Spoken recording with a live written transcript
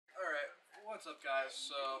What's up, guys?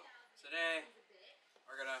 So today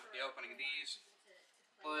we're gonna be opening these,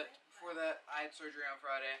 but before that, I had surgery on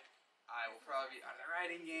Friday. I will probably be out of the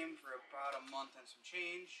riding game for about a month and some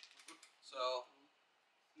change, so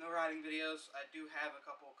no riding videos. I do have a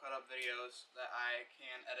couple cut up videos that I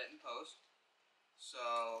can edit and post,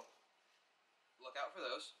 so look out for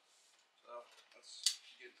those. So let's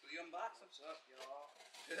get to the unboxing. What's up, y'all?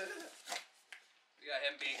 We got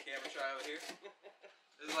him being camera shy over here.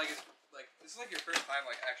 This is like your first time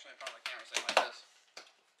actually in front of the camera saying like this.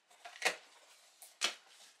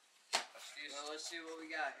 Well, let's see what we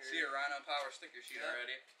got here. See a Rhino Power sticker sheet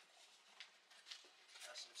already.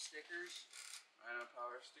 Got some stickers. Rhino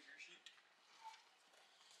Power sticker sheet.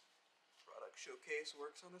 Product showcase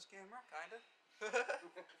works on this camera, kinda.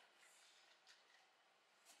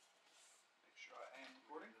 Make sure I am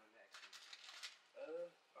recording.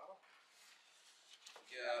 Bottle.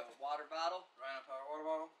 Yeah, a water bottle. Rhino Power water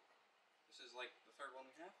bottle. This is like the third one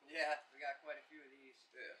we have. Yeah, we got quite a few of these.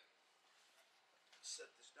 Yeah.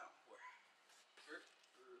 Set this down for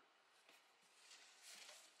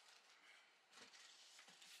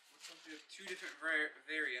Looks like we have two different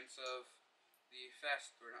variants of the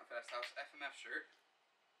not Fast House FMF shirt.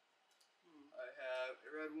 I have a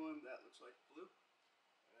red one that looks like blue.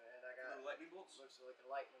 And I got lightning bolts. Looks like a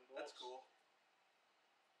lightning bolt. That's cool.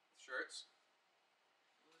 Shirts.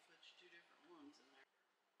 What if it's two different ones in there?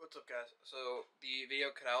 What's up, guys? So the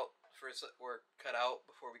video cut out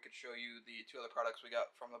before we could show you the two other products we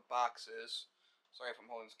got from the boxes. Sorry if I'm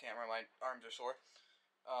holding this camera, my arms are sore.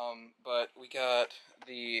 But we got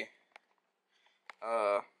the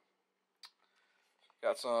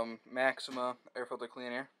got some Maxima air filter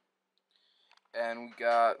cleaner, and we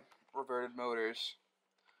got Reverted Motors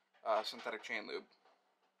synthetic chain lube.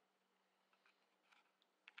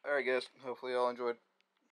 Alright, guys, hopefully you all enjoyed.